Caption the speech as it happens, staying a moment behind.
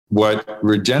what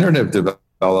regenerative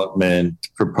development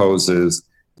proposes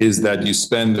is that you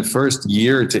spend the first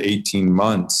year to 18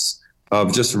 months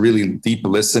of just really deep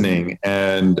listening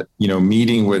and,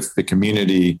 meeting with the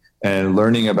community and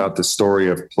learning about the story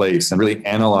of place and really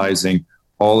analyzing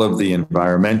all of the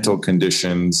environmental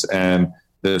conditions and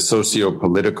the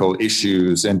socio-political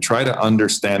issues and try to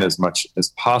understand as much as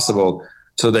possible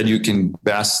so that you can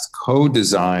best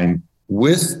co-design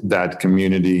with that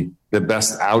community the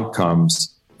best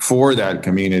outcomes for that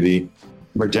community.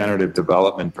 Regenerative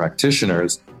development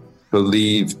practitioners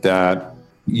believe that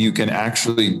you can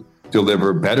actually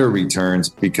deliver better returns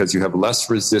because you have less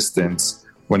resistance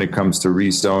when it comes to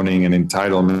rezoning and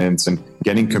entitlements and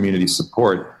getting community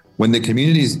support. When the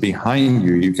community is behind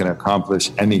you, you can accomplish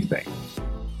anything.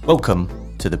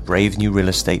 Welcome to the Brave New Real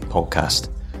Estate Podcast,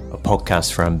 a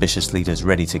podcast for ambitious leaders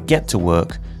ready to get to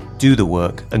work, do the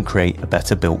work, and create a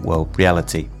better built world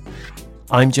reality.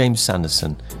 I'm James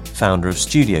Sanderson, founder of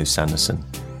Studio Sanderson,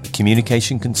 a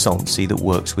communication consultancy that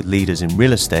works with leaders in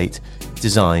real estate,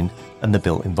 design, and the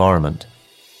built environment.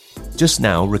 Just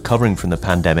now, recovering from the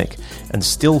pandemic and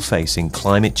still facing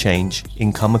climate change,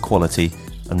 income equality,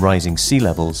 and rising sea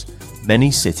levels, many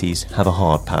cities have a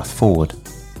hard path forward.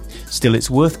 Still, it's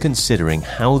worth considering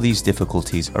how these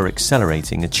difficulties are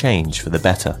accelerating a change for the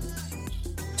better.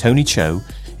 Tony Cho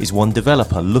is one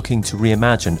developer looking to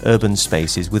reimagine urban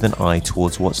spaces with an eye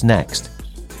towards what's next.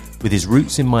 With his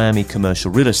roots in Miami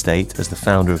commercial real estate as the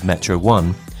founder of Metro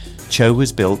One, Cho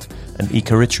has built an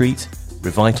eco-retreat,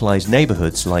 revitalized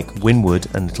neighborhoods like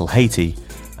Wynwood and Little Haiti,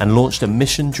 and launched a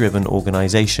mission-driven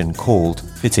organization called,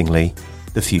 fittingly,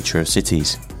 The Future of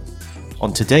Cities.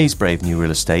 On today's Brave New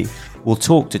Real Estate, we'll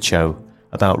talk to Cho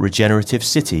about regenerative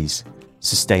cities,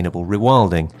 sustainable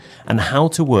rewilding, and how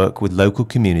to work with local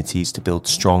communities to build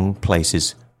strong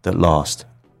places that last.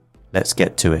 Let's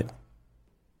get to it.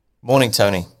 Morning,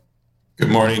 Tony. Good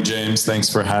morning, James. Thanks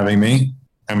for having me.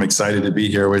 I'm excited to be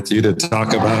here with you to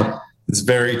talk about this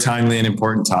very timely and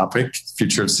important topic,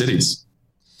 future of cities.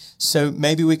 So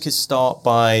maybe we could start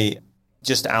by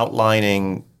just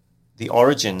outlining the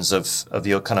origins of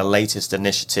your kind of latest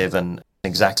initiative and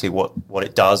exactly what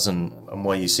it does and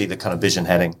where you see the kind of vision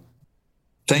heading.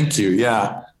 Thank you.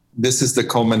 Yeah, this is the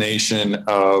culmination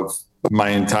of my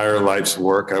entire life's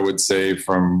work, I would say,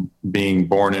 from being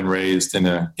born and raised in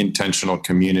an intentional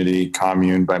community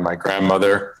commune by my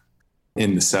grandmother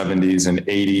in the 70s and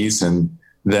 80s, and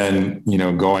then,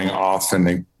 going off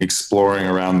and exploring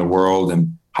around the world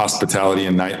and hospitality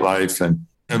and nightlife, and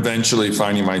eventually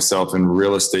finding myself in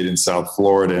real estate in South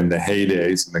Florida in the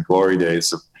heydays and the glory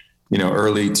days of,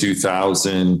 early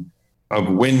 2000 of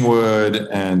Wynwood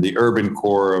and the urban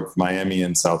core of Miami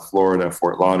and South Florida,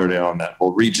 Fort Lauderdale, and that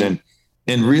whole region,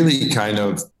 and really kind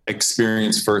of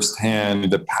experience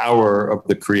firsthand the power of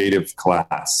the creative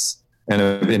class and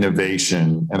of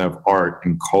innovation and of art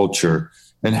and culture,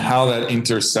 and how that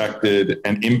intersected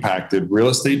and impacted real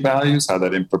estate values, how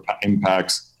that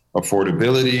impacts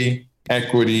affordability,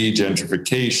 equity,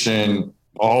 gentrification,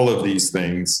 all of these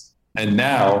things. And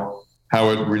now how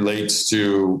it relates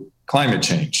to climate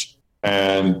change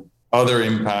and other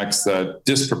impacts that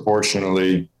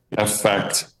disproportionately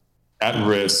affect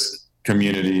at-risk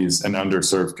communities and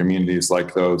underserved communities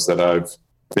like those that I've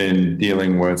been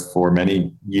dealing with for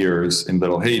many years in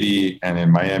Little Haiti and in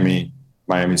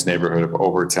Miami's neighborhood of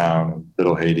Overtown,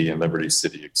 Little Haiti and Liberty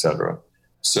City, et cetera.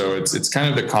 So it's kind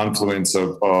of the confluence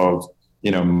of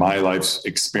my life's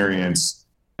experience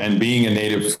and being a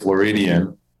native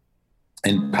Floridian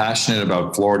and passionate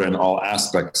about Florida and all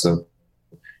aspects of,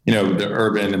 the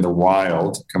urban and the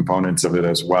wild components of it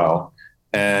as well.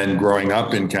 And growing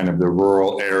up in kind of the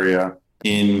rural area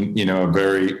in, a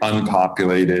very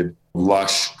unpopulated,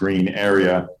 lush green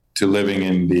area to living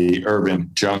in the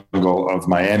urban jungle of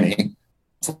Miami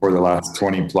for the last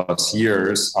 20 plus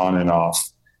years on and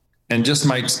off. And just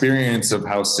my experience of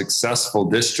how successful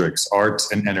districts,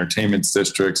 arts and entertainment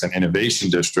districts and innovation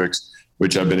districts,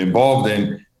 which I've been involved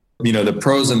in, the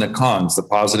pros and the cons, the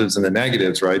positives and the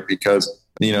negatives, right? Because,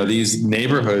 these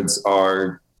neighborhoods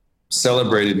are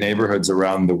celebrated neighborhoods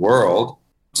around the world.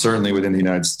 Certainly within the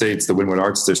United States, the Wynwood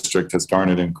Arts District has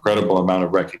garnered an incredible amount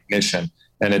of recognition.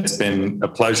 And it's been a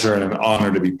pleasure and an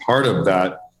honor to be part of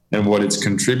that and what it's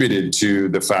contributed to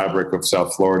the fabric of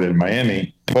South Florida and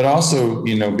Miami, but also,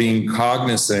 being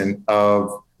cognizant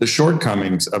of the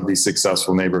shortcomings of these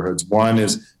successful neighborhoods. One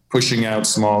is pushing out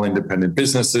small independent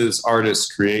businesses,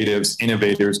 artists, creatives,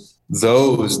 innovators,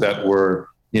 those that were,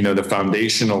 the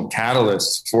foundational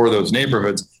catalysts for those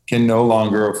neighborhoods can no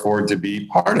longer afford to be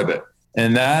part of it.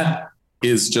 And that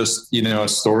is just, a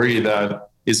story that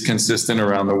is consistent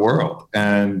around the world.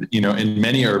 And, in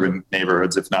many urban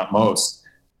neighborhoods, if not most.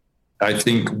 I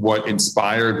think what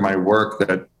inspired my work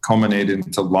that culminated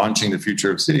into launching the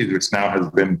Future of Cities, which now has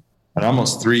been an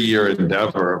almost 3-year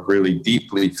endeavor of really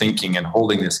deeply thinking and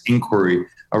holding this inquiry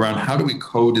around how do we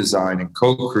co-design and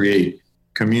co-create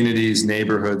communities,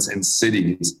 neighborhoods, and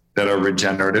cities that are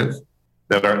regenerative,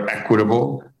 that are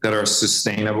equitable, that are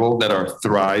sustainable, that are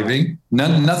thriving.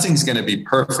 Nothing's going to be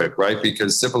perfect, right?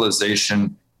 Because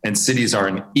civilization and cities are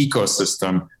an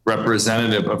ecosystem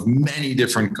representative of many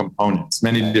different components,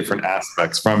 many different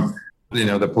aspects, from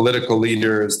the political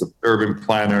leaders, the urban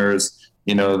planners,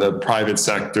 the private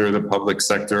sector, the public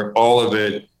sector, all of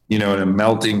it, in a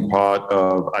melting pot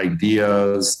of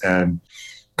ideas and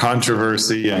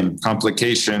controversy and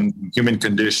complication, human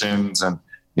conditions, and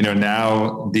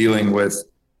now dealing with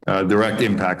direct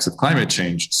impacts of climate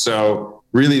change. So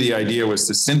really the idea was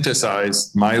to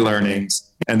synthesize my learnings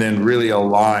and then really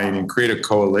align and create a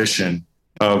coalition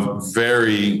of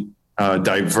very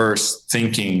diverse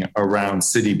thinking around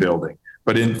city building,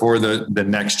 but for the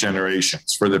next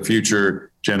generations, for the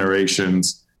future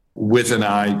generations, with an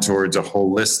eye towards a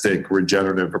holistic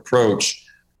regenerative approach.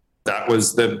 That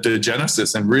was the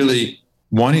genesis, and really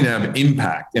wanting to have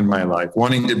impact in my life,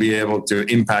 wanting to be able to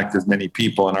impact as many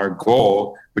people. And our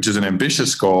goal, which is an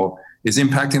ambitious goal, is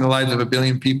impacting the lives of 1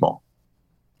 billion people.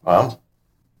 Wow.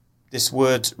 This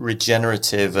word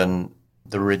regenerative and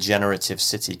the regenerative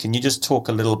city, can you just talk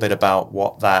a little bit about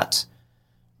what that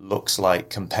looks like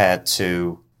compared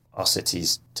to our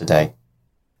cities today?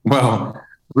 Well,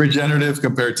 regenerative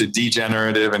compared to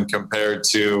degenerative and compared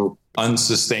to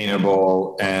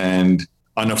unsustainable and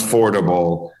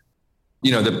unaffordable.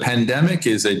 The pandemic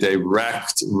is a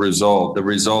direct result, the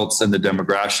results and the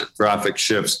demographic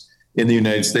shifts in the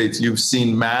United States. You've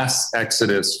seen mass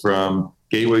exodus from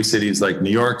gateway cities like New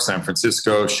York, San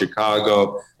Francisco,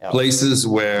 Chicago, places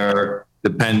where the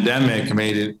pandemic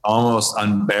made it almost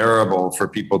unbearable for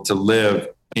people to live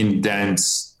in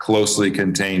dense, closely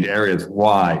contained areas.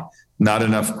 Why? Not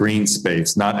enough green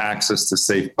space, not access to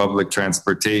safe public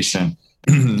transportation,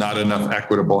 not enough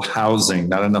equitable housing,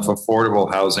 not enough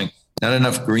affordable housing, not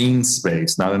enough green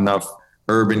space, not enough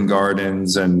urban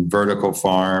gardens and vertical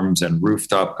farms and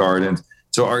rooftop gardens.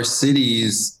 So our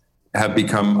cities have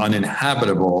become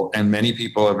uninhabitable, and many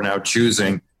people are now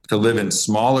choosing to live in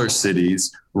smaller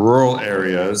cities, rural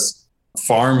areas,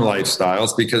 farm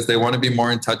lifestyles, because they want to be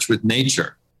more in touch with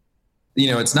nature.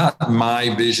 It's not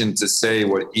my vision to say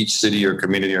what each city or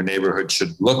community or neighborhood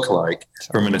should look like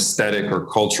from an aesthetic or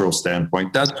cultural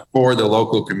standpoint. That's for the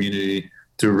local community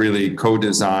to really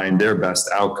co-design their best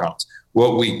outcomes.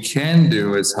 What we can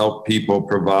do is help people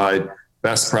provide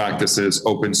best practices,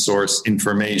 open source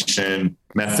information,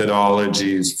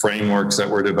 methodologies, frameworks that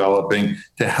we're developing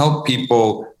to help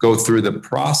people go through the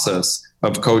process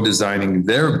of co-designing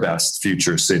their best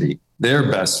future city,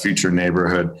 their best future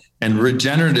neighborhood. And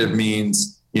regenerative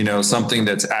means, something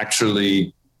that's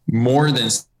actually more than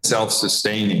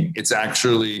self-sustaining. It's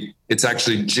actually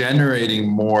generating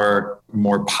more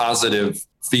positive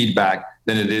feedback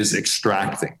than it is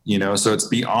extracting, so it's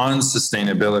beyond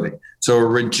sustainability. So a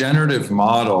regenerative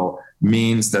model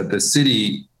means that the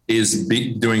city is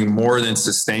doing more than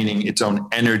sustaining its own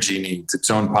energy needs, its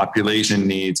own population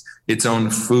needs, its own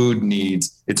food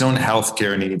needs, its own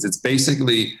healthcare needs. It's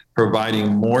basically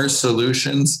providing more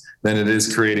solutions than it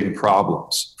is creating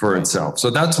problems for itself. So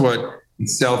that's what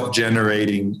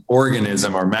self-generating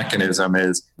organism or mechanism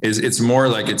is it's more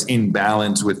like it's in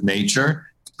balance with nature,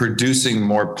 producing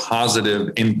more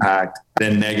positive impact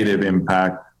than negative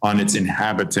impact on its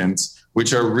inhabitants,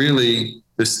 which are really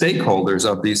the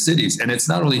stakeholders of these cities. And it's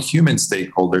not only human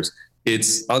stakeholders,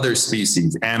 it's other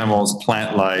species, animals,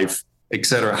 plant life, et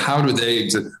cetera. How do they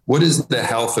exist? What is the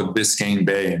health of Biscayne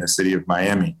Bay in the city of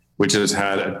Miami, which has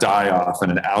had a die-off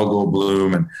and an algal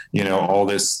bloom and, all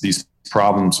these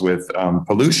problems with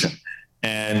pollution?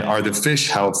 And are the fish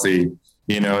healthy?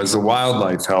 Is the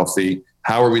wildlife healthy?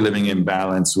 How are we living in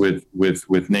balance with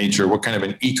nature? What kind of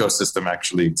an ecosystem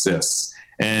actually exists?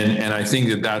 And I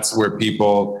think that's where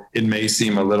it may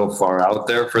seem a little far out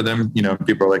there for them.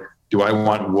 People are like, do I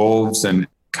want wolves and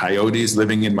coyotes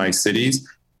living in my cities?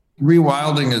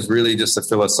 Rewilding is really just a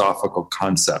philosophical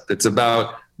concept. It's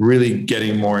about really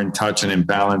getting more in touch and in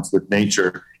balance with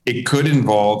nature. It could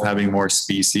involve having more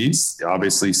species,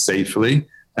 obviously safely.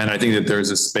 And I think that there's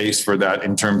a space for that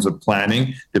in terms of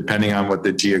planning, depending on what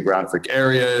the geographic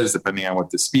area is, depending on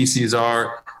what the species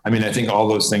are. I think all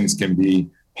those things can be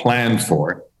planned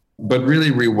for. But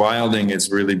really, rewilding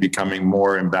is really becoming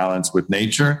more in balance with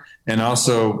nature and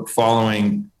also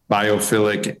following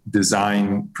biophilic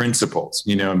design principles,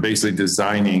 and basically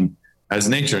designing as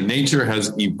nature. Nature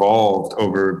has evolved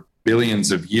over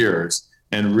billions of years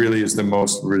and really is the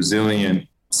most resilient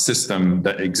system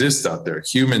that exists out there.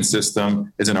 Human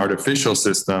system is an artificial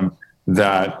system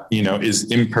that, is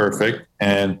imperfect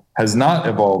and has not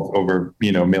evolved over,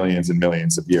 millions and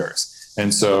millions of years.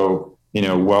 And so,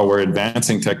 while we're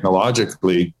advancing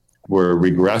technologically, we're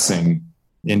regressing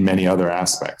in many other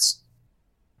aspects.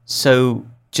 So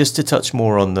just to touch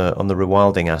more on the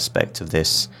rewilding aspect of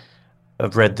this,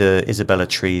 I've read the Isabella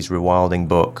Trees rewilding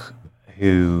book,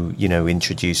 who,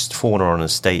 introduced fauna on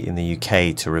estate in the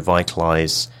UK to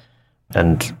revitalise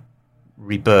and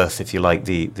rebirth, if you like,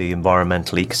 the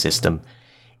environmental ecosystem.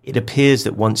 It appears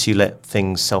that once you let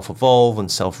things self-evolve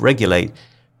and self-regulate,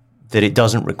 that it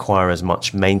doesn't require as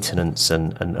much maintenance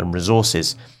and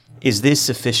resources. Is this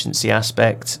efficiency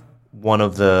aspect one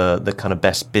of the kind of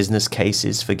best business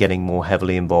cases for getting more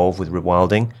heavily involved with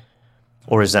rewilding?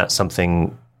 Or is that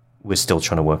something we're still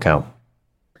trying to work out?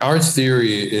 Our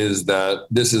theory is that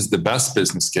this is the best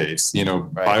business case. Right.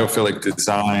 Biophilic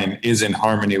design is in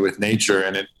harmony with nature,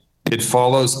 and it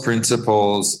follows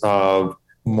principles of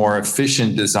more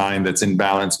efficient design that's in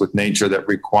balance with nature, that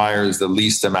requires the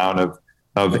least amount of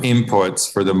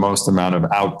inputs for the most amount of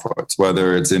outputs,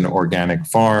 whether it's in organic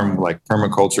farm, like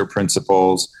permaculture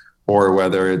principles, or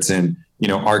whether it's in,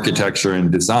 architecture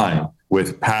and design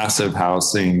with passive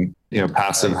housing,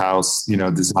 passive house,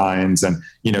 designs, and,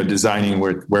 designing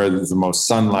where there's the most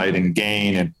sunlight and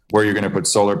gain and where you're going to put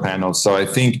solar panels. So I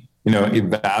think,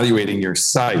 evaluating your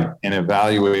site and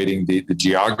evaluating the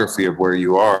geography of where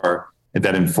you are,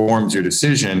 that informs your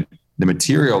decision. The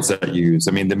materials that you use.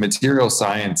 I mean, the material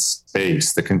science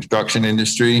space, the construction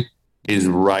industry is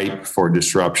ripe for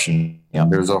disruption.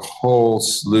 There's a whole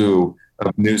slew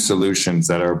of new solutions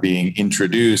that are being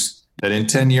introduced that in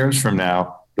 10 years from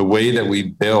now, the way that we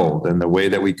build and the way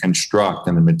that we construct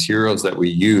and the materials that we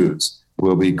use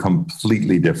will be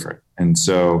completely different. And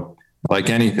so, like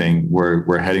anything,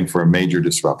 we're heading for a major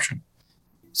disruption.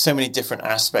 So many different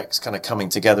aspects kind of coming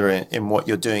together in what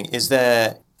you're doing. Is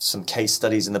there some case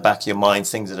studies in the back of your mind,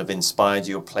 things that have inspired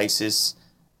you, or places?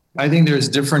 I think there's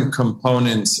different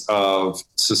components of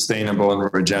sustainable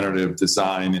and regenerative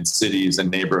design in cities and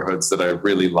neighborhoods that I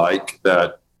really like,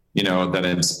 that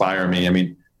inspire me. I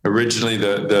mean, originally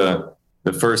the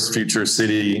first future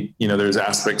city, there's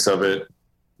aspects of it,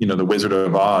 the Wizard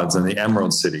of Oz and the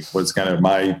Emerald City was kind of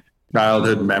my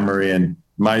childhood memory. And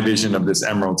my vision of this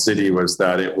Emerald City was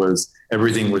that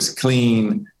everything was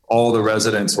clean. All the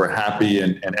residents were happy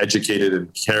and educated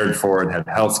and cared for and had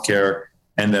health care,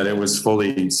 and that it was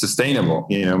fully sustainable,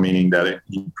 meaning that it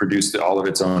produced all of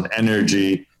its own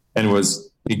energy and was,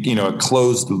 a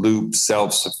closed loop,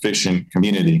 self-sufficient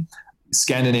community.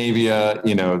 Scandinavia,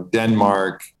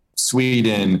 Denmark,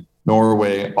 Sweden,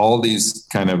 Norway, all these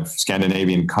kind of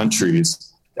Scandinavian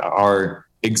countries are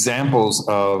examples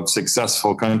of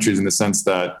successful countries in the sense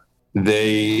that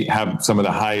they have some of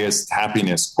the highest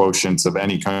happiness quotients of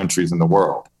any countries in the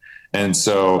world. And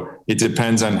so it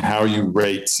depends on how you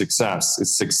rate success.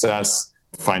 Is success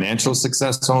financial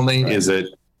success only? Right. Is it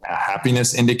a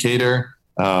happiness indicator?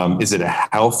 Is it a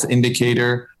health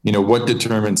indicator? What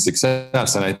determines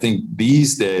success? And I think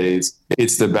these days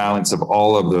it's the balance of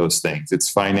all of those things. It's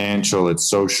financial, it's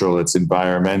social, it's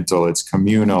environmental, it's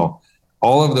communal.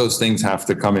 All of those things have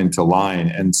to come into line.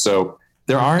 And so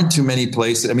there aren't too many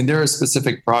places. I mean, there are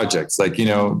specific projects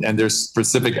and there's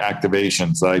specific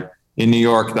activations. Like in New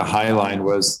York, the High Line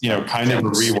was, kind of a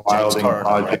rewilding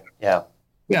project. Yeah.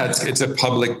 Yeah, it's a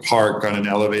public park on an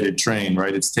elevated train,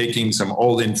 right? It's taking some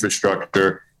old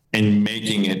infrastructure and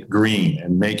making it green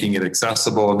and making it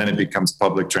accessible. And then it becomes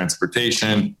public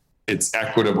transportation. It's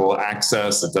equitable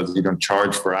access. You don't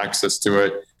charge for access to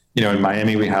it. In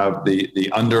Miami, we have the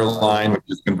Underline, which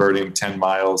is converting 10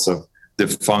 miles of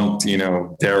defunct,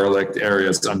 derelict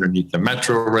areas underneath the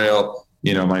metro rail.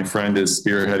 My friend is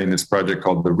spearheading this project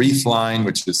called the Reef Line,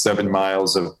 which is 7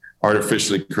 miles of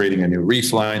artificially creating a new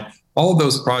reef line. All of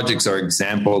those projects are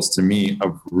examples to me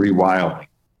of rewilding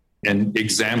and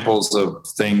examples of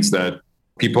things that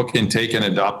people can take and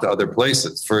adopt to other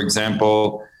places. For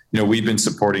example, we've been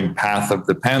supporting Path of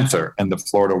the Panther and the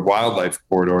Florida wildlife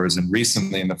corridors. And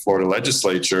recently in the Florida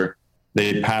legislature,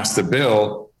 they passed a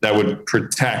bill that would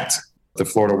protect the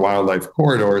Florida wildlife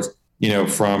corridors,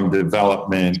 from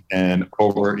development and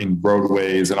over in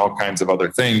roadways and all kinds of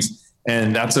other things.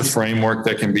 And that's a framework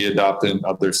that can be adopted in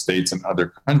other states and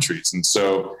other countries. And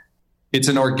so it's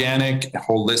an organic,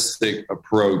 holistic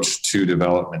approach to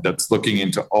development that's looking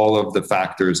into all of the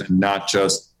factors and not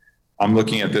just, I'm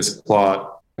looking at this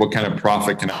plot, what kind of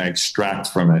profit can I extract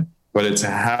from it? But it's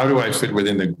how do I fit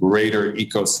within the greater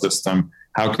ecosystem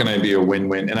How can I be a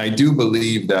win-win? And I do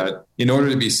believe that in order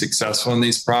to be successful in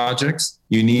these projects,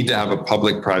 you need to have a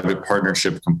public-private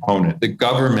partnership component. The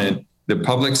government, the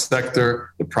public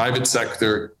sector, the private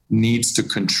sector needs to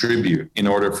contribute in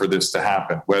order for this to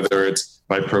happen, whether it's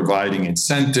by providing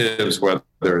incentives, whether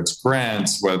it's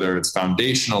grants, whether it's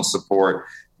foundational support.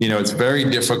 It's very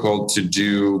difficult to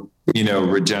do,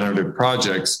 regenerative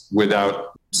projects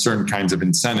without certain kinds of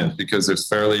incentives because it's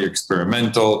fairly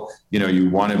experimental. You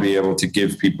want to be able to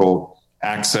give people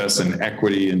access and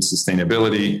equity and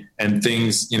sustainability, and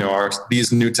things,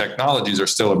 these new technologies are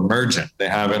still emergent. They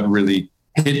haven't really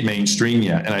hit mainstream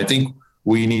yet. And I think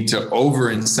we need to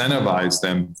over-incentivize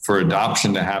them for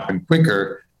adoption to happen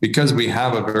quicker because we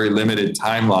have a very limited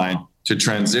timeline to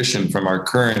transition from our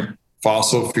current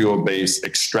fossil fuel-based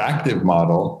extractive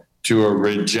model to a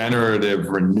regenerative,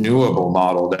 renewable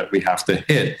model that we have to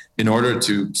hit in order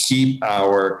to keep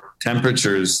our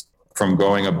temperatures from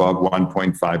going above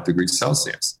 1.5 degrees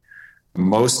Celsius.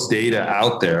 Most data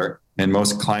out there and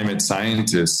most climate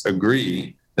scientists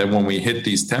agree that when we hit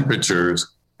these temperatures,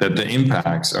 that the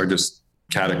impacts are just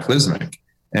cataclysmic.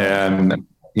 And,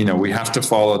 we have to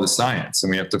follow the science and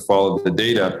we have to follow the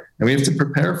data and we have to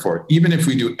prepare for it. Even if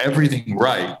we do everything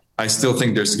right, I still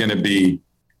think there's going to be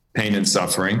pain and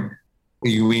suffering.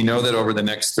 We know that over the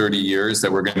next 30 years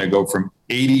that we're going to go from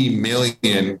 80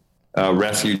 million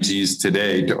refugees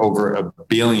today to over 1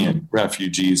 billion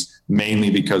refugees, mainly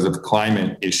because of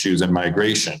climate issues and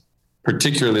migration,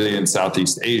 particularly in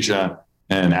Southeast Asia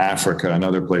and Africa and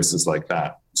other places like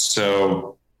that.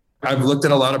 So I've looked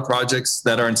at a lot of projects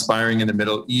that are inspiring in the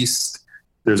Middle East.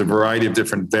 There's a variety of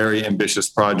different very ambitious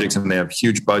projects and they have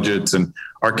huge budgets and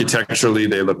architecturally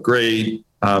they look great.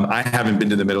 I haven't been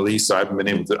to the Middle East, so I haven't been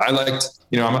able to.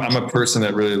 I'm a person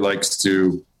that really likes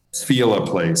to feel a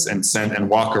place and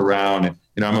walk around.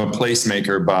 And, I'm a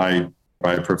placemaker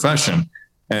by profession.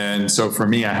 And so for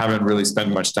me, I haven't really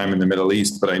spent much time in the Middle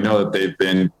East, but I know that they've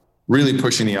been really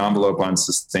pushing the envelope on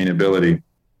sustainability.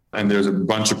 And there's a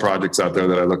bunch of projects out there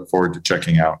that I look forward to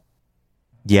checking out.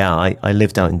 Yeah, I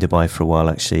lived out in Dubai for a while,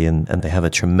 actually, and they have a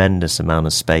tremendous amount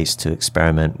of space to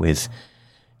experiment with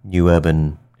new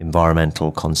urban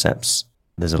environmental concepts.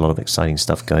 There's a lot of exciting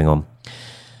stuff going on.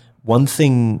 One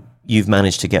thing you've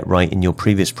managed to get right in your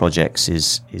previous projects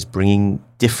is bringing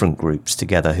different groups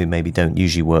together who maybe don't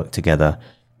usually work together.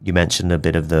 You mentioned a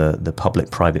bit of the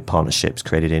public-private partnerships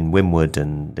created in Wynwood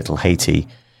and Little Haiti.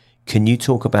 Can you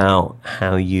talk about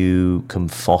how you can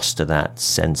foster that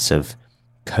sense of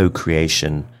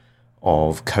co-creation,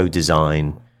 of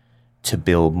co-design to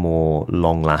build more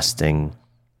long-lasting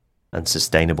and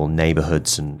sustainable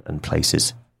neighborhoods and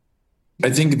places? I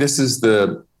think this is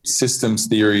the systems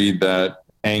theory that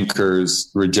anchors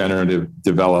regenerative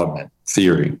development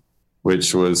theory,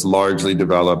 which was largely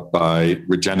developed by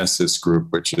Regenesis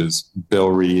Group, which is Bill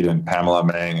Reed and Pamela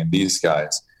Mang and these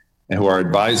guys, and who are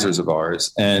advisors of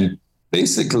ours. And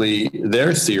basically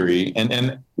their theory,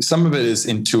 and some of it is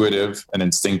intuitive and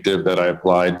instinctive that I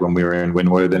applied when we were in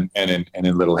Wynwood and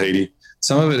in Little Haiti.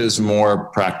 Some of it is more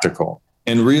practical.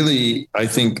 And really, I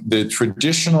think the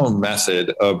traditional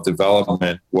method of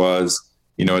development was,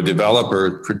 a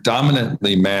developer,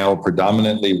 predominantly male,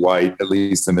 predominantly white, at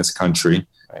least in this country,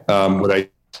 would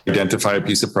identify a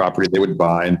piece of property they would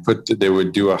buy and they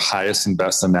would do a highest and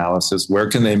best analysis. Where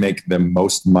can they make the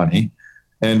most money?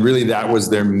 And really that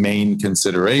was their main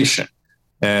consideration.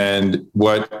 And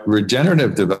what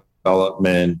regenerative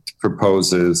development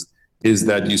proposes is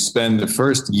that you spend the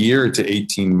first year to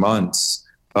 18 months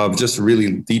of just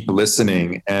really deep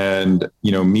listening and,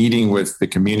 meeting with the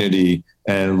community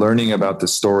and learning about the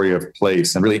story of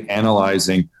place and really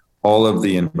analyzing all of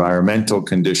the environmental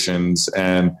conditions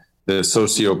and the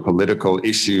socio-political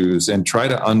issues and try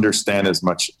to understand as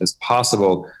much as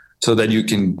possible so that you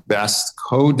can best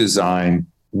co-design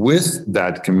with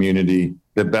that community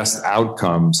the best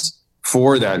outcomes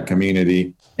for that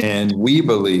community. And we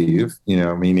believe,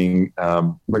 meaning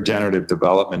regenerative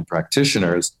development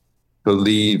practitioners,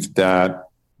 believe that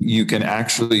you can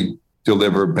actually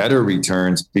deliver better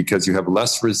returns because you have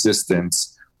less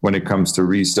resistance when it comes to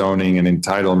rezoning and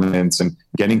entitlements and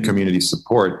getting community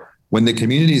support. When the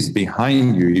community is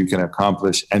behind you, you can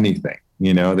accomplish anything.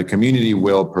 The community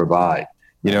will provide.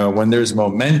 When there's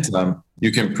momentum,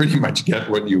 you can pretty much get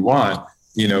what you want,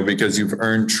 because you've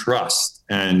earned trust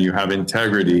and you have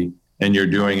integrity and you're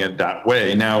doing it that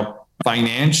way. Now,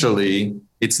 financially,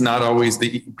 it's not always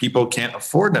people can't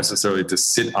afford necessarily to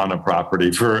sit on a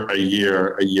property for a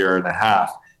year and a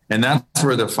half. And that's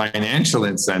where the financial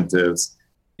incentives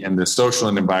and the social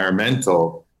and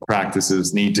environmental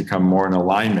practices need to come more in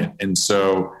alignment. And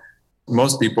so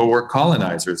most people were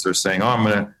colonizers. They're saying, I'm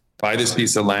going to buy this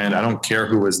piece of land. I don't care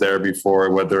who was there before,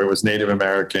 whether it was Native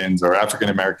Americans or African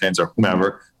Americans or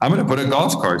whomever. I'm going to put a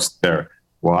golf cart there.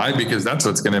 Why? Because that's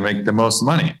what's going to make the most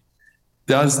money.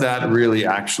 Does that really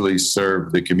actually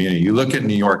serve the community? You look at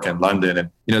New York and London, and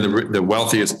the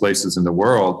wealthiest places in the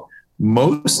world.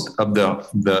 Most of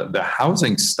the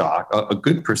housing stock, a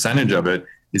good percentage of it,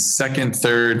 is second,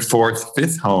 third, fourth,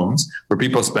 fifth homes where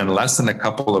people spend less than a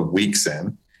couple of weeks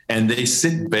in, and they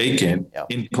sit vacant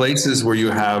in places where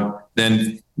you have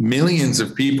then millions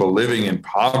of people living in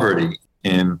poverty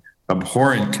in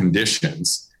abhorrent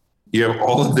conditions. You have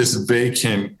all of this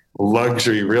vacant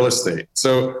luxury real estate.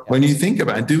 So when you think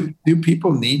about it, do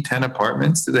people need 10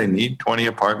 apartments? Do they need 20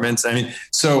 apartments? I mean,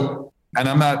 and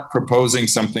I'm not proposing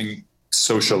something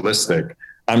socialistic.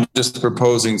 I'm just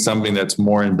proposing something that's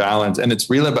more in balance. And it's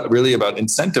really about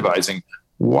incentivizing.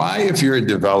 Why, if you're a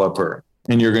developer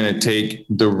and you're going to take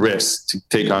the risk to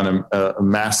take on a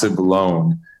massive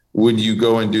loan, would you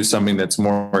go and do something that's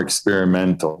more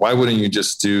experimental? Why wouldn't you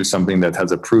just do something that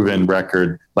has a proven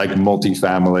record like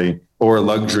multifamily or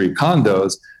luxury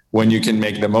condos when you can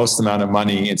make the most amount of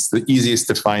money? It's the easiest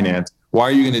to finance. Why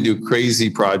are you going to do crazy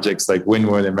projects like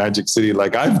Wynwood and Magic City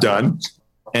like I've done?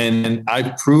 And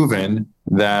I've proven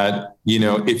that,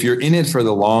 if you're in it for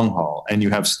the long haul and you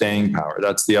have staying power,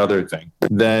 that's the other thing,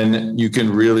 then you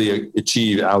can really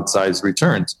achieve outsized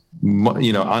returns.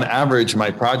 On average,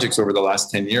 my projects over the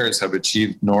last 10 years have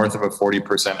achieved north of a 40%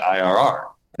 IRR.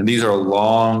 And these are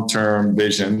long-term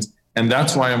visions. And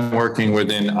that's why I'm working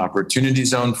within opportunity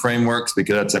zone frameworks,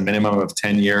 because that's a minimum of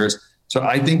 10 years. So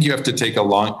I think you have to take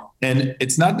and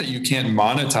it's not that you can't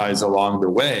monetize along the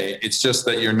way. It's just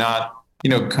that you're not,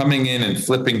 coming in and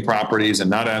flipping properties and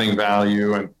not adding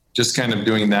value and just kind of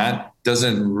doing that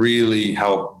doesn't really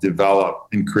help develop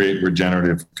and create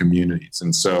regenerative communities.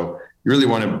 And so you really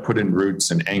want to put in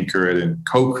roots and anchor it and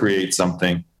co-create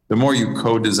something. The more you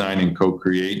co-design and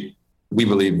co-create, we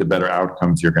believe the better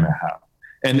outcomes you're going to have.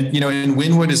 And, and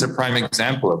Wynwood is a prime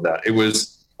example of that. It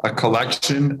was a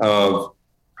collection of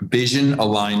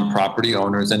vision-aligned property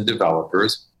owners and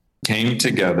developers came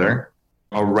together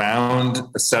around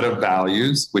a set of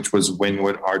values, which was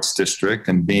Wynwood Arts District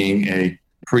and being a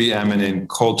preeminent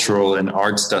cultural and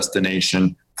arts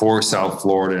destination for South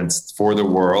Florida and for the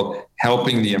world,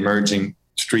 helping the emerging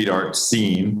street art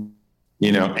scene,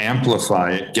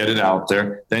 amplify it, get it out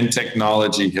there. Then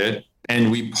technology hit.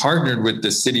 And we partnered with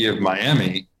the city of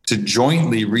Miami to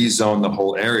jointly rezone the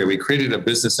whole area. We created a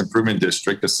business improvement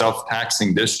district, a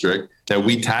self-taxing district that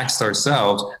we taxed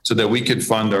ourselves so that we could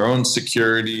fund our own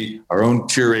security, our own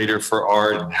curator for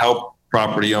art, and help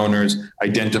property owners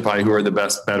identify who are the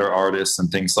better artists and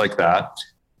things like that.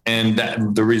 And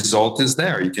the result is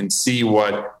there. You can see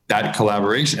what that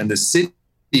collaboration, and the city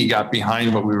got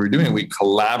behind what we were doing. We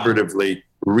collaboratively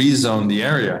rezoned the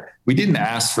area. We didn't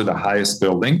ask for the highest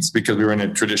buildings because we were in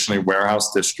a traditionally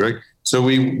warehouse district. So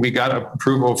we got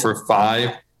approval for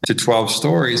 5 to 12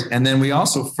 stories. And then we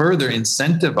also further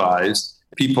incentivized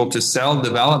people to sell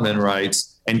development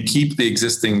rights and keep the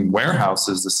existing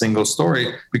warehouses, the single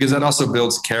story, because that also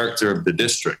builds character of the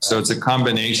district. So it's a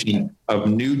combination of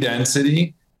new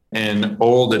density and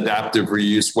old adaptive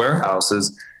reuse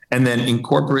warehouses, and then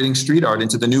incorporating street art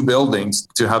into the new buildings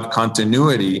to have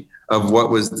continuity of what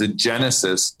was the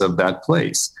genesis of that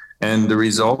place. And the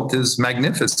result is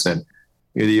magnificent.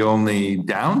 The only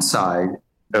downside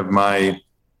of my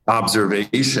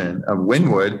observation of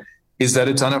Wynwood is that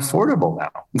it's unaffordable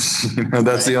now.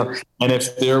 That's and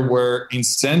if there were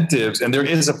incentives, and there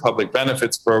is a public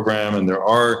benefits program, and there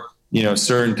are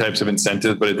certain types of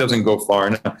incentives, but it doesn't go far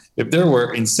enough. If there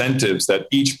were incentives that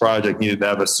each project needed to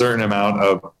have a certain amount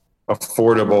of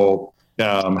affordable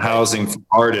housing for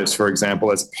artists, for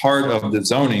example, as part of the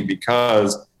zoning,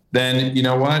 because then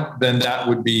then that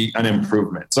would be an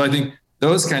improvement. So I think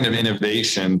those kind of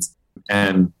innovations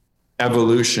and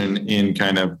evolution in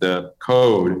kind of the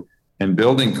code and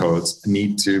building codes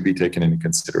need to be taken into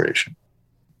consideration.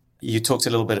 You talked a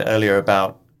little bit earlier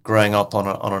about growing up on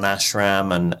an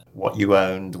ashram, and what you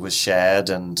owned was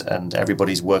shared, and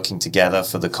everybody's working together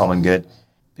for the common good.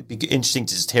 It'd be interesting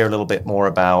to just hear a little bit more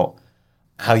about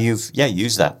how you've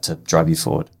used that to drive you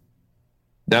forward.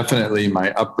 Definitely,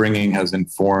 my upbringing has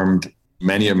informed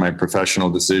many of my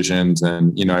professional decisions,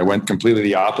 and I went completely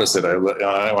the opposite.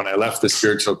 When I left the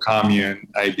spiritual commune,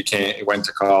 I went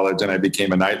to college and I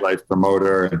became a nightlife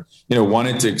promoter, and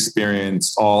wanted to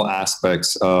experience all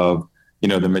aspects of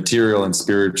the material and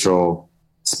spiritual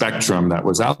spectrum that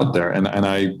was out there, and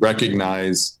I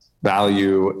recognize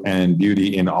value and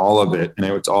beauty in all of it, and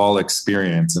it's all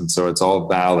experience, and so it's all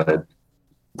valid.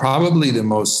 Probably the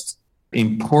most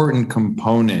important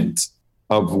component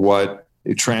of what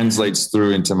it translates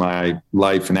through into my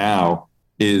life now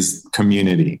is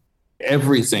community.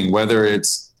 Everything, whether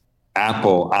it's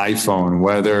Apple, iPhone,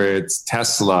 whether it's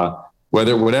Tesla,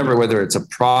 whether it's a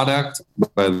product,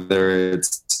 whether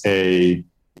it's a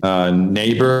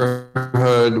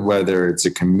neighborhood, whether it's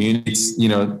a community,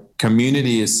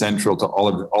 community is central to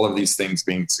all of these things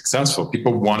being successful.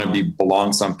 People want to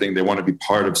belong something. They want to be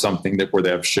part of something where they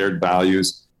have shared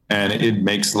values, and it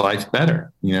makes life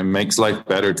better. It makes life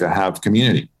better to have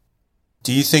community.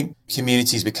 Do you think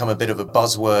community's become a bit of a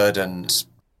buzzword, and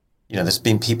there's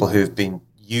been people who've been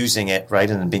using it, right,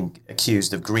 and been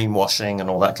accused of greenwashing and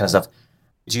all that kind of stuff?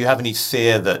 Do you have any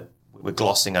fear that we're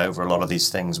glossing over a lot of these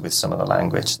things with some of the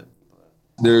language?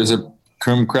 There's an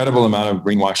incredible amount of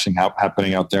greenwashing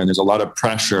happening out there, and there's a lot of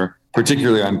pressure,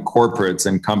 particularly on corporates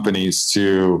and companies,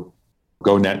 to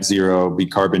go net zero, be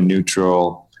carbon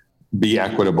neutral, be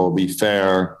equitable, be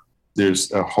fair.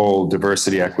 There's a whole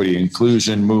diversity, equity,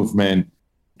 inclusion movement,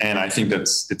 and I think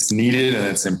it's needed and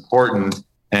it's important.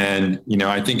 And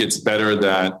I think it's better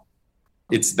that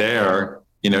it's there.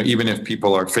 Even if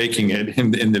people are faking it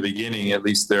in the beginning, at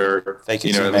least they're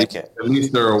faking at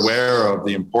least they're aware of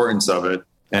the importance of it,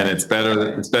 and it's better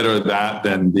that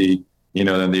than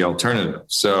the alternative.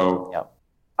 So yep.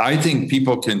 I think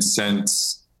people can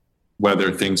sense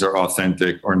whether things are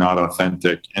authentic or not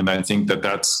authentic, and I think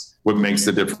that's what makes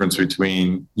the difference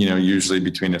between usually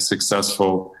between a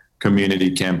successful community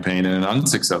campaign and an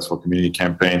unsuccessful community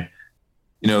campaign.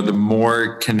 The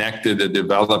more connected the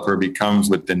developer becomes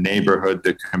with the neighborhood,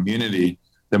 the community,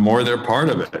 the more they're part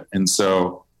of it. And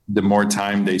so the more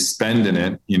time they spend in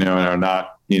it, and are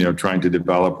not, trying to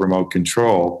develop remote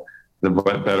control, the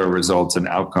better results and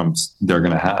outcomes they're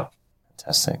going to have.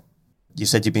 Fantastic. You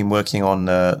said you've been working on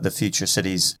the future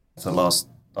cities for the last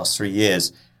 3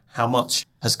 years. How much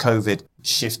has COVID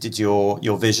shifted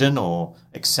your vision or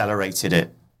accelerated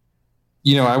it?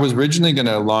 I was originally going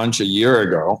to launch a year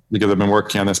ago because I've been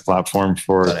working on this platform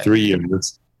for 3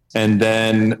 years. And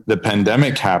then the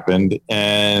pandemic happened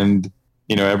and,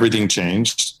 everything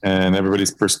changed and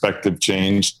everybody's perspective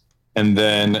changed. And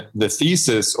then the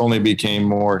thesis only became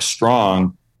more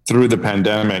strong through the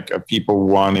pandemic of people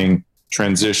wanting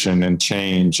transition and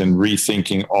change and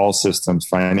rethinking all systems,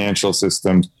 financial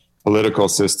systems, political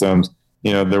systems.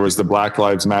 There was the Black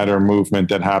Lives Matter movement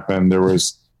that happened. There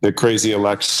was the crazy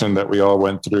election that we all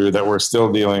went through that we're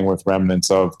still dealing with remnants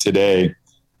of today.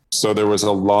 So there was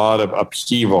a lot of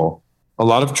upheaval, a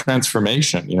lot of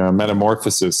transformation,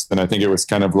 metamorphosis. And I think it was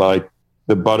kind of like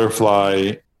the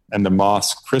butterfly and the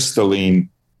moss crystalline,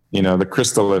 the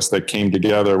chrysalis that came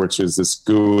together, which is this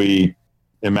gooey,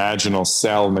 imaginal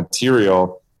cell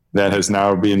material that has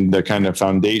now been the kind of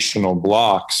foundational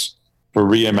blocks for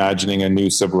reimagining a new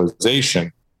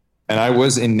civilization. And I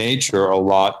was in nature a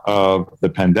lot of the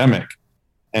pandemic.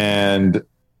 And,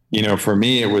 for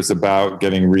me, it was about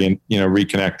getting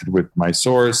reconnected with my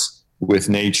source, with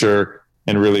nature,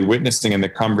 and really witnessing in the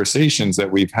conversations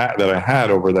that I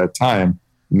had over that time,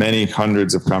 many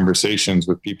hundreds of conversations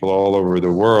with people all over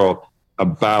the world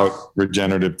about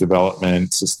regenerative development,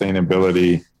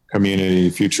 sustainability, community,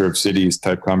 future of cities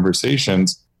type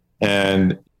conversations.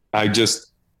 And I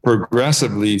just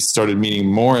progressively started meeting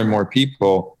more and more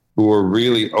people who were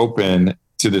really open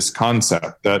to this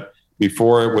concept. That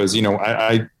before it was,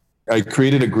 I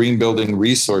created a green building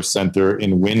resource center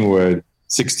in Wynwood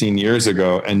 16 years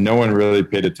ago, and no one really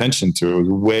paid attention to it. It was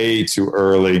way too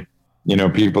early.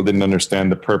 People didn't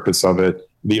understand the purpose of it,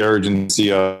 the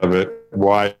urgency of it,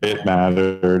 why it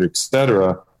mattered,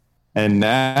 etc. And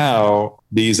now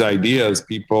these ideas,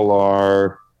 people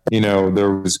are,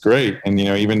 there was great. And,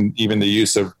 even the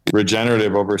use of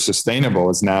regenerative over sustainable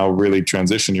is now really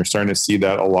transitioned. You're starting to see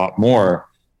that a lot more.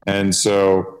 And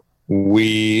so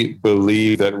we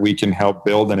believe that we can help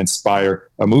build and inspire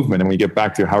a movement. And we get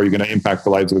back to how are you going to impact the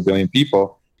lives of 1 billion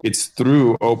people? It's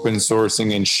through open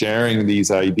sourcing and sharing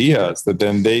these ideas that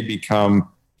then they become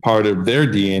part of their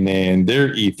DNA and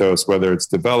their ethos, whether it's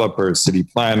developers, city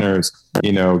planners,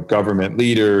 government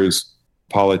leaders,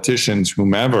 politicians,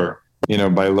 whomever,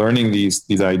 by learning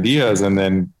these ideas and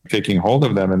then taking hold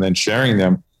of them and then sharing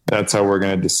them. That's how we're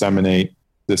going to disseminate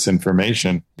this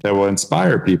information that will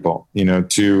inspire people,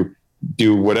 to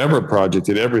do whatever project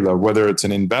at every level, whether it's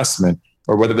an investment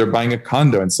or whether they're buying a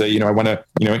condo and say, I want to,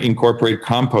 incorporate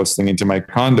composting into my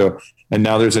condo. And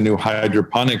now there's a new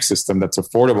hydroponic system that's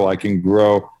affordable. I can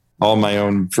grow all my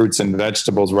own fruits and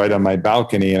vegetables right on my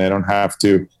balcony, and I don't have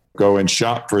to go and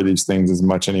shop for these things as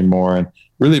much anymore. And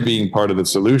really being part of the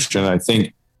solution, I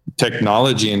think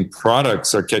technology and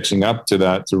products are catching up to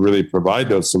that to really provide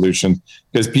those solutions,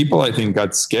 because people, I think,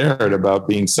 got scared about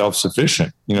being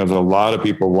self-sufficient. There's a lot of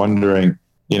people wondering,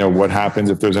 what happens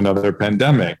if there's another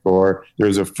pandemic or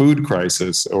there's a food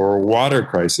crisis or a water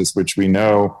crisis, which we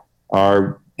know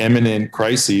are imminent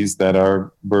crises that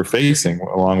we're facing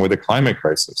along with the climate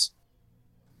crisis.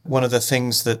 One of the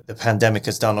things that the pandemic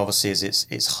has done, obviously, is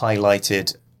it's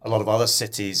highlighted a lot of other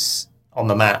cities on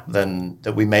the map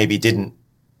that we maybe didn't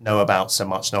know about so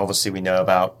much. Now, obviously, we know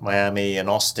about Miami and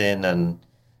Austin, and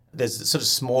there's sort of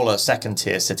smaller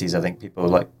second-tier cities, I think people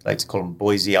like to call them,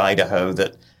 Boise, Idaho,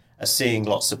 that are seeing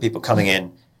lots of people coming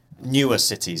in, newer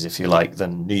cities, if you like,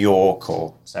 than New York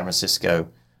or San Francisco.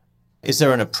 Is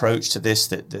there an approach to this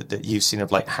that you've seen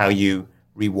of like how you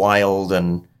rewild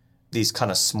and these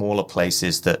kind of smaller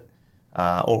places that,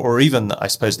 or even, I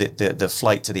suppose, the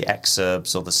flight to the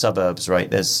exurbs or the suburbs,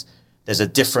 right? There's a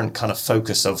different kind of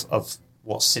focus of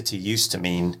what city used to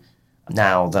mean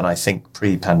now than I think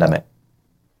pre-pandemic.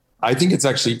 I think it's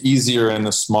actually easier in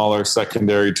the smaller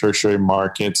secondary, tertiary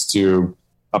markets to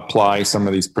apply some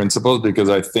of these principles, because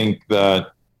I think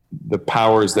that the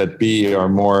powers that be are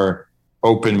more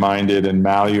open-minded and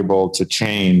malleable to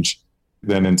change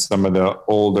than in some of the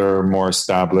older, more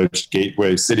established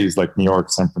gateway cities like New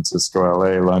York, San Francisco,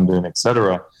 LA, London,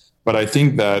 etc. But I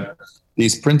think that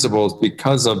these principles,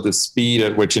 because of the speed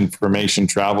at which information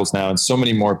travels now, and so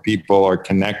many more people are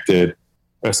connected,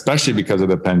 especially because of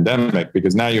the pandemic,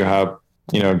 because now you have,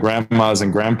 grandmas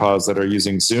and grandpas that are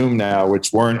using Zoom now,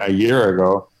 which weren't a year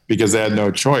ago, because they had no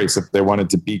choice. If they wanted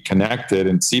to be connected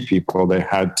and see people, they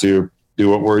had to do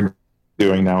what we're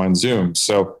doing now in Zoom.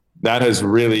 So that has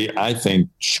really, I think,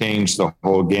 changed the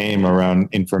whole game around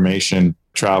information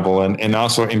travel and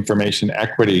also information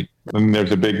equity. And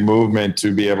there's a big movement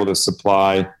to be able to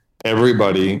supply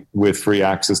everybody with free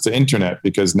access to internet,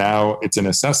 because now it's a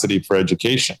necessity for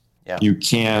education. Yeah. You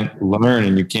can't learn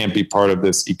and you can't be part of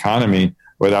this economy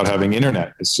without having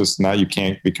internet. It's just now you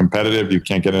can't be competitive. You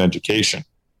can't get an education.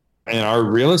 And our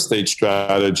real estate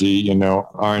strategy,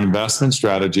 our investment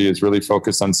strategy is really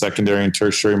focused on secondary and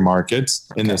tertiary markets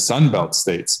in the Sunbelt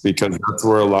states, because that's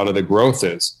where a lot of the growth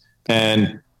is.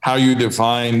 And how you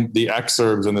define the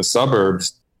exurbs and the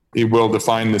suburbs, it will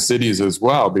define the cities as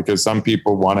well, because some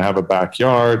people want to have a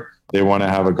backyard, they want to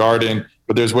have a garden,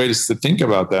 but there's ways to think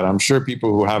about that. I'm sure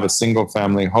people who have a single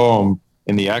family home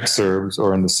in the exurbs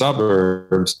or in the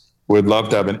suburbs would love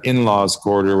to have an in-laws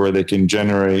quarter where they can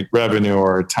generate revenue,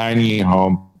 or a tiny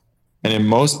home. And in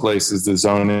most places, the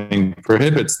zoning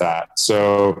prohibits that.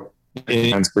 So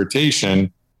in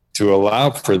transportation to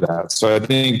allow for that. So I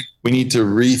think we need to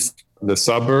rethink the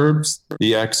suburbs,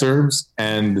 the exurbs,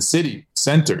 and the city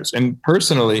centers. And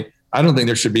personally, I don't think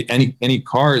there should be any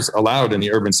cars allowed in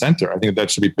the urban center. I think that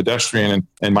should be pedestrian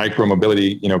and micro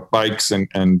mobility, bikes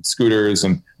and scooters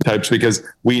and types, because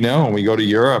we know when we go to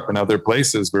Europe and other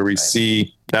places where we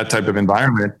see that type of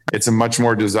environment, it's a much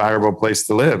more desirable place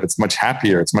to live. It's much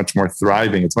happier. It's much more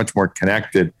thriving. It's much more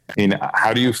connected. I mean,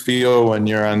 how do you feel when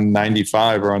you're on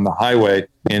 95 or on the highway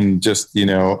in just,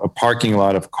 a parking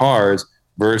lot of cars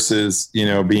versus,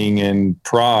 being in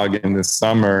Prague in the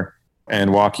summer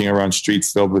and walking around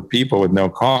streets filled with people with no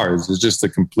cars? It's just a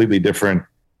completely different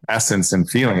essence and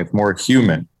feeling. It's more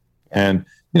human. And,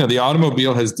 the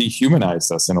automobile has dehumanized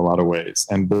us in a lot of ways.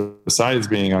 And besides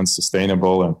being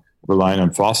unsustainable and relying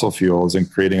on fossil fuels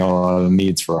and creating a lot of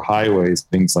needs for highways,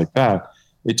 things like that,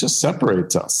 it just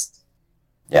separates us.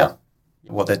 Yeah.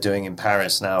 What they're doing in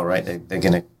Paris now, right? They're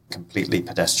going to completely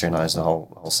pedestrianize the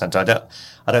whole center.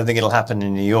 I don't think it'll happen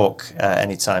in New York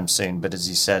anytime soon. But as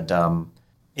you said,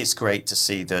 it's great to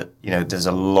see that, there's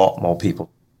a lot more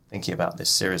people thinking about this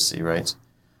seriously, right?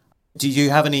 Do you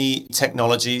have any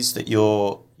technologies that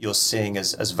you're seeing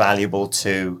as valuable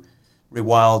to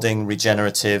rewilding,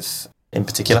 regenerative in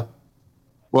particular?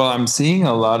 Well, I'm seeing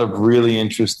a lot of really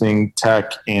interesting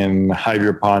tech in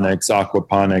hydroponics,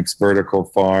 aquaponics, vertical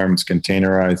farms,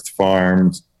 containerized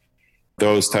farms.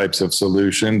 Those types of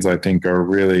solutions I think are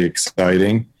really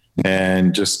exciting,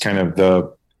 and just kind of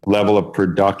the level of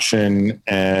production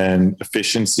and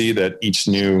efficiency that each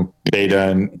new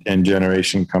data and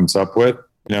generation comes up with.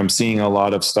 I'm seeing a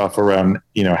lot of stuff around,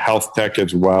 health tech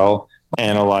as well,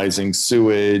 analyzing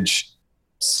sewage,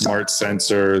 smart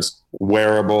sensors,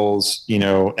 wearables,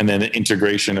 and then the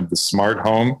integration of the smart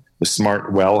home, the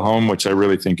smart well home, which I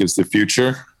really think is the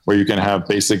future, where you can have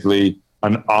basically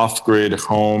an off-grid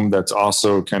home that's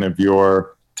also kind of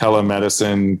your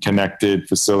telemedicine connected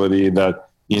facility that,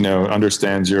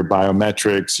 understands your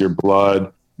biometrics, your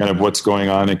blood, kind of what's going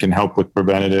on. It can help with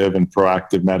preventative and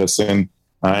proactive medicine.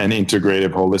 and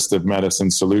integrative holistic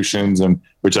medicine solutions, and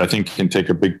which I think can take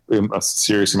a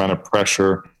serious amount of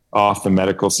pressure off the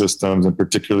medical systems and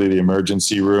particularly the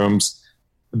emergency rooms.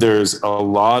 There's a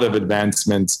lot of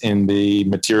advancements in the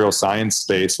material science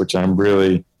space, which I'm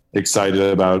really excited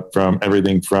about, from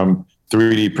everything from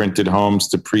 3D printed homes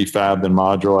to prefab and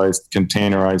modularized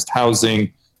containerized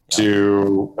housing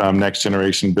to next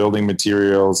generation building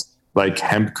materials like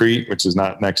hempcrete, which is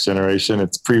not next generation,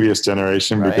 it's previous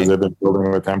generation, because they've been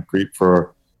building with hempcrete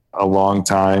for a long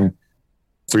time,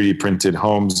 3D printed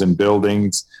homes and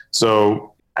buildings.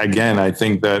 So again, I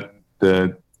think that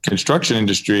the construction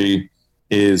industry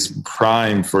is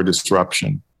primed for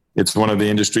disruption. It's one of the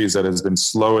industries that has been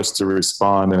slowest to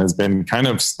respond and has been kind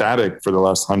of static for the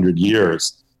last 100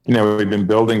 years. We've been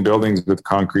building buildings with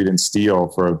concrete and steel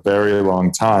for a very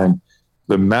long time.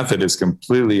 The method is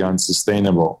completely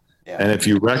unsustainable. Yeah. And if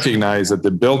you recognize that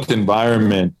the built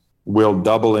environment will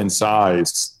double in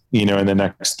size, in the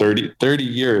next 30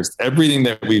 years, everything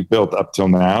that we've built up till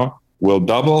now will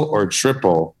double or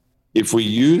triple. If we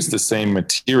use the same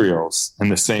materials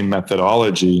and the same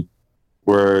methodology,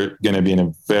 we're going to be in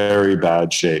a very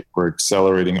bad shape. We're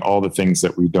accelerating all the things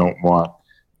that we don't want.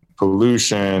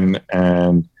 Pollution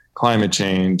and climate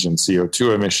change and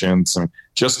CO2 emissions. And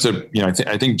just to,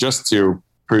 I think just to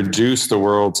produce the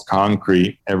world's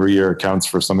concrete every year accounts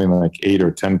for something like 8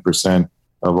 or 10%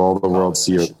 of all the world's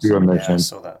CO2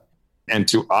 emissions. Yeah, and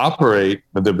to operate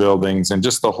the buildings and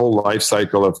just the whole life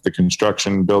cycle of the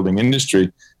construction building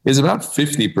industry is about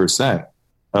 50%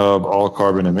 of all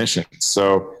carbon emissions.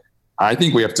 So I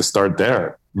think we have to start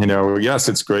there. Yes,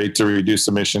 it's great to reduce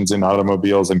emissions in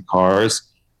automobiles and cars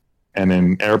and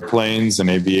in airplanes and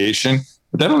aviation,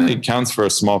 but that only accounts for a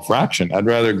small fraction. I'd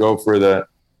rather go for the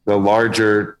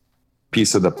larger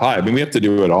piece of the pie. I mean, we have to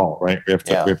do it all, right? We have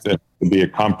to be a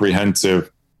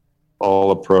comprehensive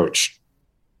all approach.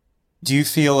 Do you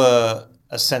feel a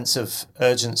sense of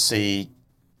urgency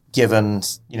given,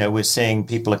 we're seeing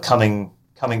people are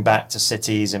coming back to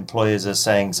cities, employers are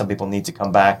saying some people need to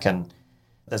come back, and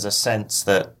there's a sense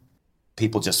that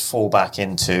people just fall back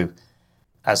into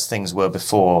as things were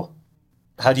before.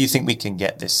 How do you think we can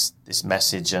get this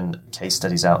message and case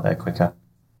studies out there quicker?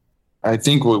 I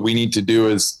think what we need to do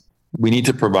is we need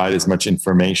to provide as much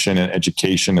information and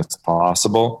education as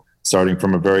possible, starting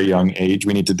from a very young age.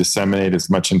 We need to disseminate as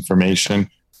much information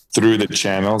through the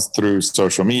channels, through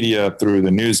social media, through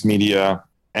the news media,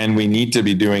 and we need to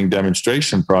be doing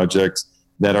demonstration projects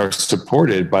that are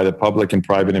supported by the public and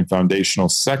private and foundational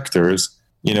sectors,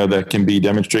 that can be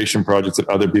demonstration projects that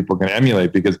other people can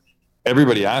emulate. Because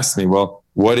everybody asks me, well,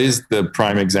 what is the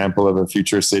prime example of a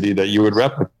future city that you would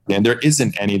replicate? And there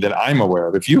isn't any that I'm aware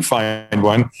of. If you find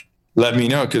one, let me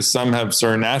know, because some have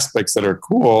certain aspects that are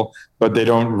cool, but they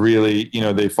don't really,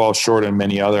 they fall short in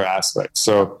many other aspects.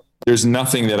 So there's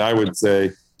nothing that I would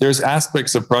say. There's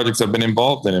aspects of projects I've been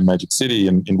involved in Magic City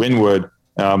and in Wynwood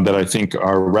that I think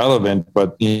are relevant,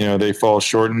 but they fall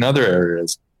short in other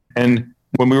areas. And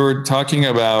when we were talking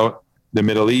about the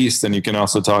Middle East, and you can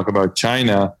also talk about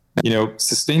China,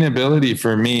 sustainability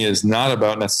for me is not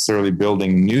about necessarily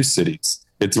building new cities.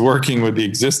 It's working with the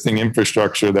existing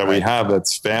infrastructure that we have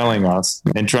that's failing us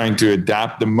and trying to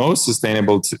adapt. The most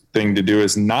sustainable thing to do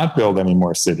is not build any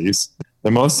more cities. The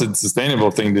most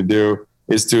sustainable thing to do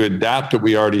is to adapt what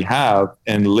we already have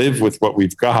and live with what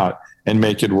we've got and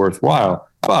make it worthwhile.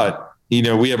 But,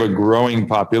 we have a growing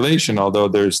population, although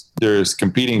there's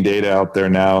competing data out there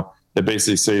now that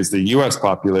basically says the US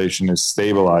population is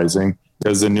stabilizing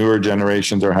because the newer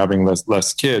generations are having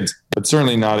less kids, but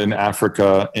certainly not in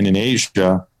Africa and in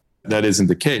Asia. That isn't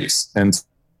the case. And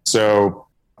so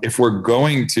if we're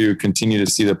going to continue to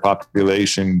see the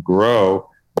population grow,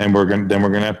 and we're going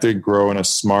to have to grow in a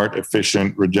smart,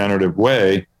 efficient, regenerative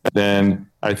way, then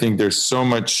I think there's so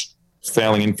much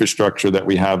failing infrastructure that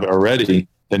we have already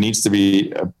that needs to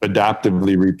be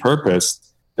adaptively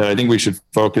repurposed, that I think we should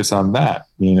focus on that.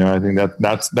 I think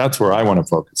that's where I want to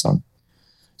focus on.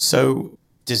 So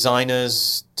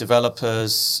designers,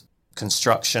 developers,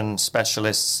 construction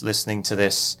specialists listening to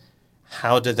this,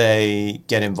 how do they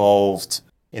get involved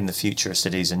in the future of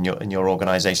cities in your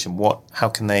organization? How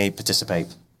can they participate?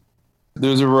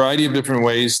 There's a variety of different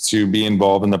ways to be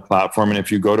involved in the platform. And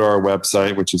if you go to our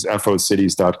website, which is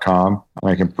focities.com,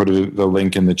 I can put the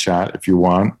link in the chat if you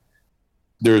want.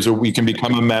 We can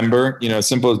become a member, as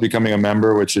simple as becoming a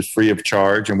member, which is free of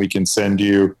charge. And we can send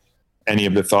you any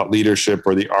of the thought leadership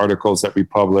or the articles that we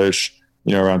publish,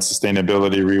 around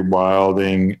sustainability,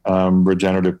 rewilding,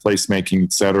 regenerative placemaking,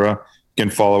 et cetera. You can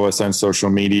follow us on social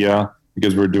media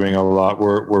because we're doing a lot.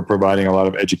 We're providing a lot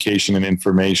of education and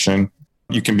information.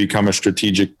 You can become a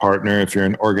strategic partner if you're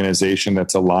an organization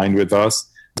that's aligned with us.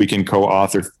 We can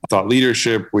co-author thought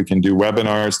leadership. We can do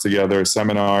webinars together,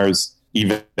 seminars,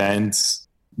 events,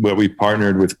 where we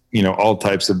partnered with, all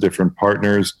types of different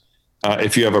partners.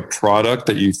 If you have a product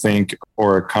that you think,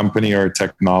 or a company or a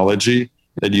technology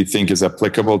that you think is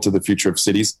applicable to the future of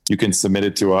cities, you can submit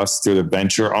it to us through the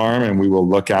venture arm and we will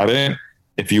look at it.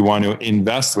 If you want to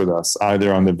invest with us,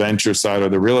 either on the venture side or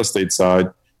the real estate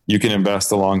side, you can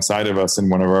invest alongside of us in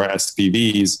one of our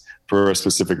SPVs for a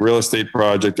specific real estate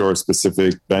project or a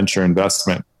specific venture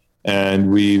investment.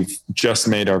 And we've just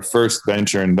made our first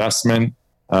venture investment,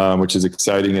 which is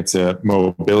exciting. It's a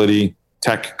mobility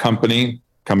tech company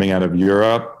coming out of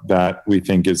Europe that we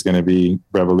think is going to be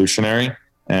revolutionary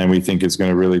and we think is going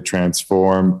to really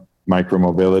transform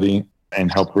micromobility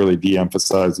and help really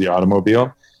de-emphasize the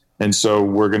automobile. And so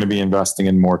we're going to be investing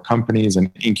in more companies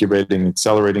and incubating,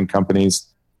 accelerating companies.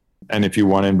 And if you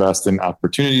want to invest in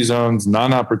opportunity zones,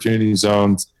 non-opportunity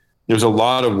zones, there's a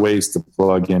lot of ways to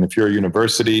plug in. If you're a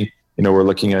university, we're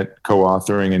looking at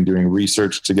co-authoring and doing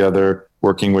research together,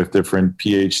 working with different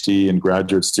PhD and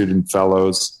graduate student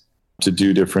fellows to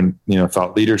do different,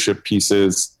 thought leadership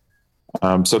pieces.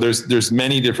 So there's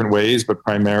many different ways, but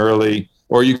primarily,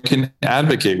 or you can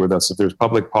advocate with us if there's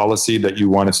public policy that you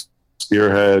want to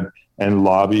spearhead and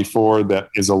lobby for that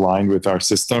is aligned with our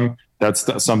system.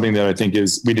 That's something that I think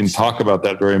we didn't talk about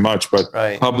that very much, but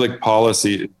right. Public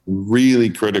policy is really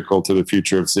critical to the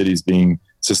future of cities being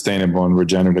sustainable and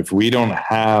regenerative. We don't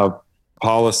have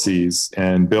policies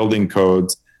and building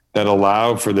codes that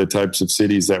allow for the types of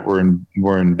cities that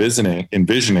we're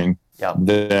envisioning, yeah.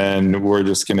 Then we're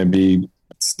just going to be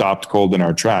stopped cold in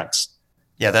our tracks.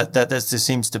 Yeah, there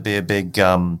seems to be a big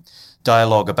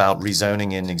dialogue about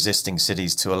rezoning in existing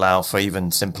cities to allow for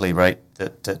even simply, right,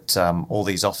 that all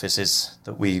these offices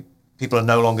that people are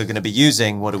no longer going to be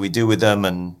using, what do we do with them?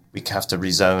 And we have to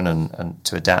rezone and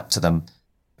to adapt to them.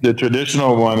 The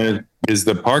traditional one is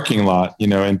the parking lot.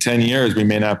 In 10 years, we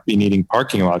may not be needing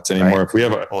parking lots anymore. Right. If we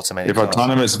have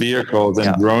autonomous vehicles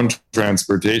and drone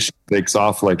transportation takes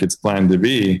off like it's planned to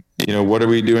be, what are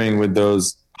we doing with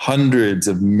those hundreds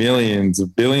of millions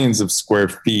of billions of square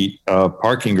feet of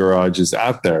parking garages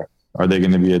out there? Are they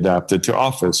going to be adapted to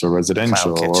office or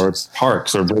residential or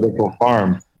parks or vertical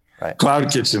farm? Right.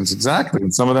 Cloud kitchens, exactly.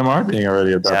 And some of them are being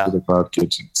already adapted to cloud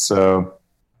kitchens. So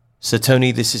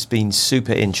Tony, this has been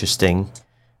super interesting.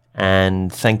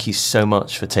 And thank you so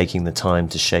much for taking the time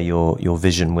to share your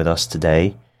vision with us today.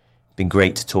 It's been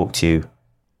great to talk to you.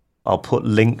 I'll put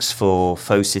links for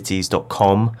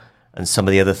fauxcities.com and some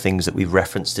of the other things that we've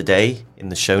referenced today in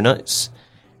the show notes.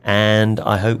 And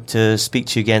I hope to speak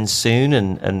to you again soon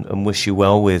and wish you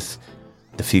well with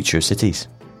the future of cities.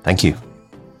 Thank you.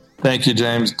 Thank you,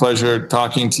 James. Pleasure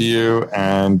talking to you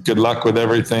and good luck with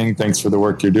everything. Thanks for the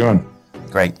work you're doing.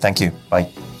 Great. Thank you. Bye.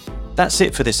 That's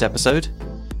it for this episode.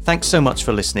 Thanks so much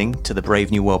for listening to the Brave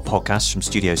New World podcast from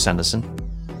Studio Sanderson.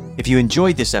 If you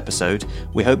enjoyed this episode,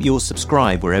 we hope you'll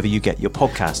subscribe wherever you get your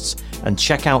podcasts and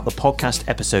check out the podcast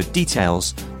episode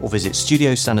details or visit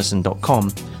studiosanderson.com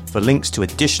for links to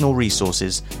additional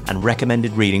resources and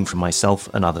recommended reading from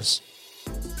myself and others.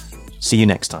 See you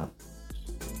next time.